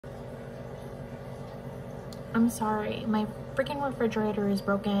I'm sorry. My freaking refrigerator is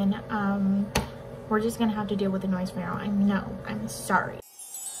broken. We're just gonna have to deal with the noise for now. I know. I'm sorry.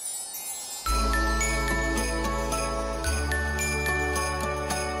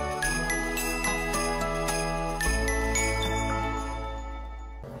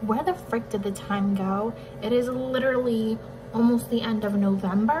 Where the frick did the time go? It is literally almost the end of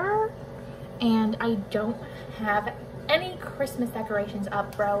November and I don't have any Christmas decorations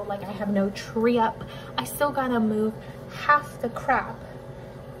up, bro. Like, I have no tree up. I still gotta move half the crap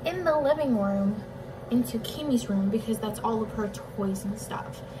in the living room into Kimi's room because that's all of her toys and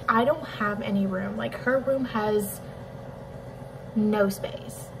stuff. I don't have any room. Like, her room has no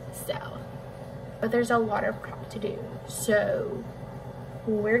space, so. But there's a lot of crap to do. So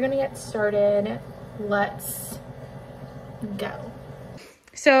we're gonna get started. Let's go.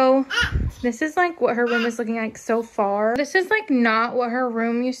 So this is like what her room is looking like so far. This is like not what her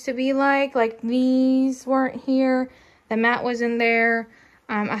room used to be like. Like, these weren't here. The mat wasn't there.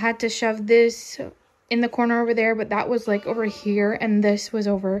 I had to shove this in the corner over there, but that was like over here and this was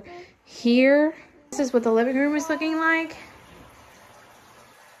over here. This is what the living room is looking like.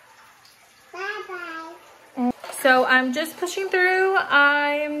 So I'm just pushing through.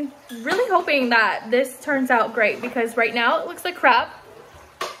 I'm really hoping that this turns out great because right now it looks like crap.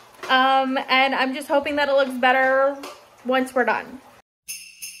 And I'm just hoping that it looks better once we're done.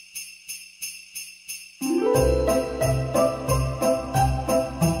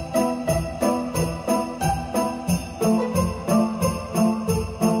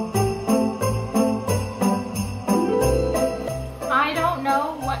 I don't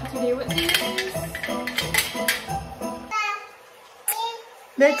know what to do with these.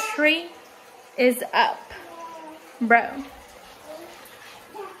 The tree is up, bro.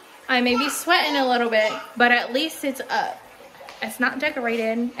 I may be sweating a little bit, but at least it's up. It's not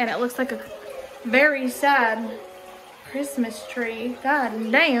decorated, and it looks like a very sad Christmas tree. God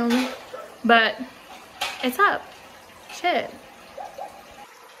damn. But it's up. Shit.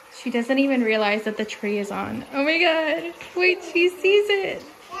 She doesn't even realize that the tree is on. Oh my god. Wait, she sees it.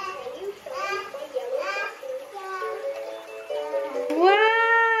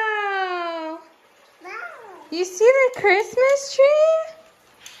 Wow. You see the Christmas tree?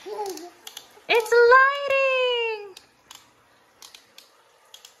 It's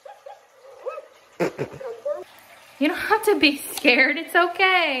lighting. You don't have to be scared. It's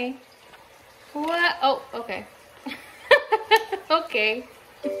okay. What? Oh, okay. Okay.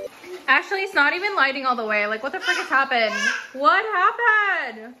 Actually, it's not even lighting all the way. Like, what the frick has happened? What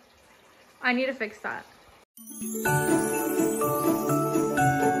happened? I need to fix that.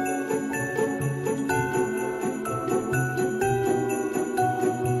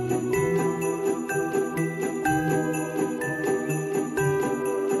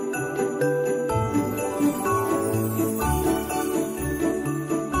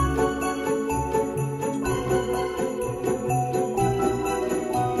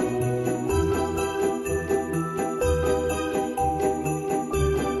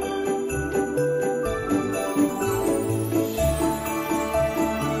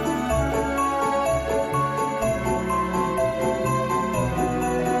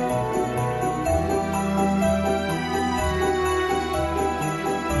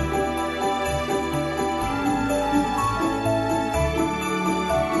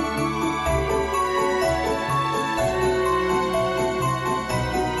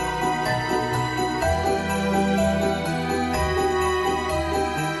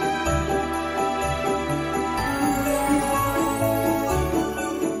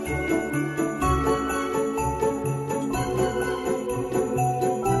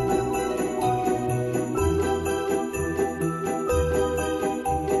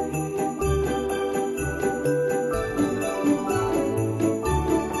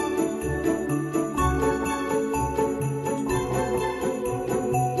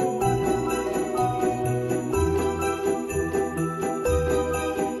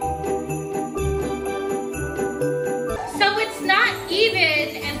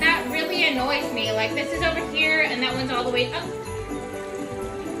 Like, this is over here and that one's all the way up.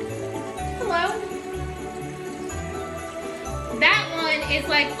 Hello. That one is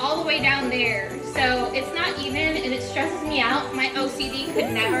like all the way down there. So it's not even and it stresses me out. My OCD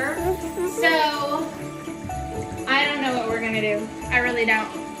could never. So I don't know what we're gonna do. I really don't.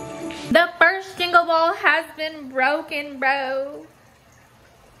 The first jingle ball has been broken, bro.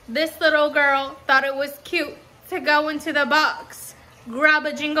 This little girl thought it was cute to go into the box, grab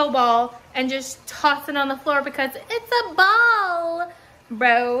a jingle ball, and just toss it on the floor because it's a ball,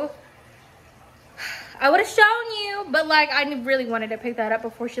 bro. I would have shown you, but like I really wanted to pick that up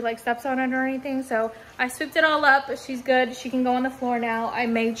before she like steps on it or anything. So I swept it all up. She's good. She can go on the floor now. I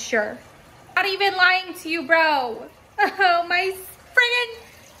made sure. Not even lying to you, bro. Oh, my friggin'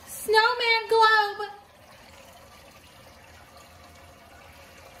 snowman globe.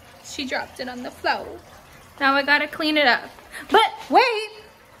 She dropped it on the floor. Now I gotta clean it up. But wait,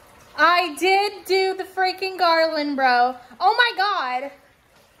 I did do the freaking garland, bro. Oh my God.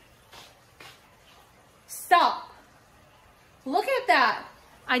 Stop. Look at that.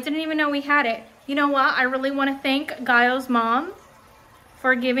 I didn't even know we had it. You know what? I really want to thank Gaio's mom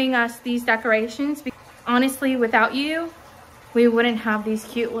for giving us these decorations. Honestly, without you, we wouldn't have these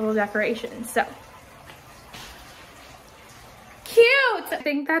cute little decorations. So cute. I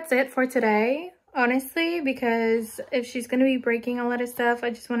think that's it for today, honestly, because if she's going to be breaking a lot of stuff, I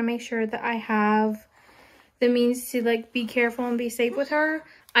just want to make sure that I have the means to like be careful and be safe with her.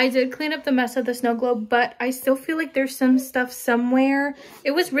 I did clean up the mess of the snow globe, but I still feel like there's some stuff somewhere.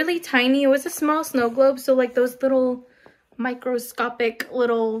 It was really tiny. It was a small snow globe, so like those little microscopic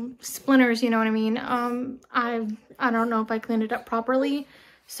little splinters, you know what I mean? I don't know if I cleaned it up properly.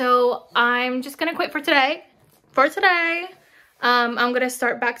 So I'm just gonna quit for today. I'm gonna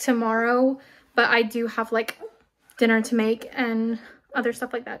start back tomorrow, but I do have like dinner to make and other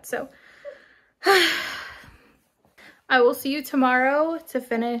stuff like that. So I will see you tomorrow to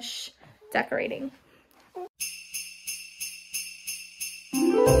finish decorating.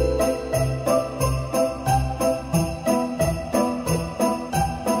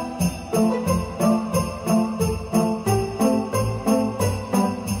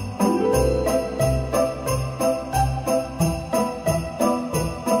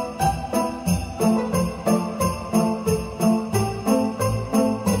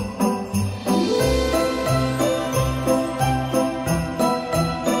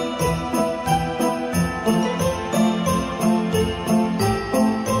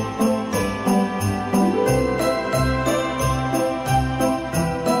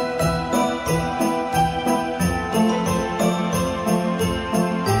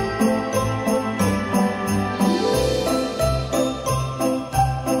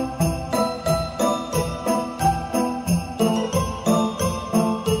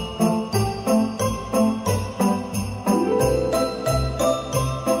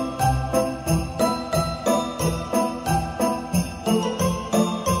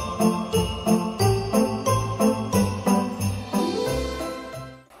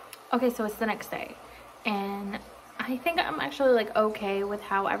 Okay, so it's the next day, and I think I'm actually like okay with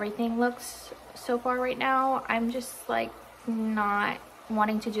how everything looks so far right now. I'm just like not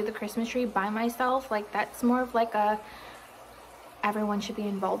wanting to do the Christmas tree by myself. Like that's more of like a everyone should be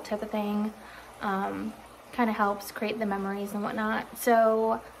involved type of thing. Kind of helps create the memories and whatnot.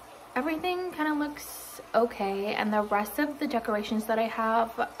 So everything kind of looks okay, and the rest of the decorations that I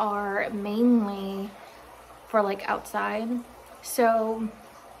have are mainly for like outside. So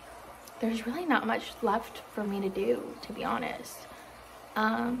there's really not much left for me to do, to be honest.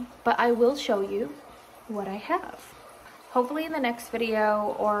 But I will show you what I have. Hopefully in the next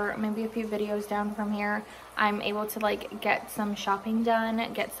video, or maybe a few videos down from here, I'm able to like get some shopping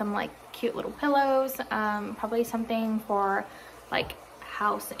done, get some like cute little pillows, probably something for like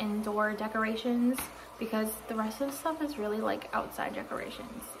house indoor decorations, because the rest of the stuff is really like outside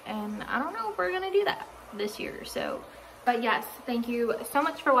decorations, and I don't know if we're gonna do that this year. So but yes, thank you so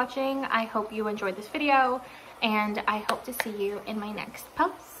much for watching. I hope you enjoyed this video, and I hope to see you in my next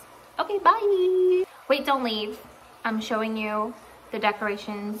post. Okay, bye. Wait, don't leave. I'm showing you the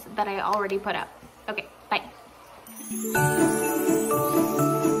decorations that I already put up. Okay, bye.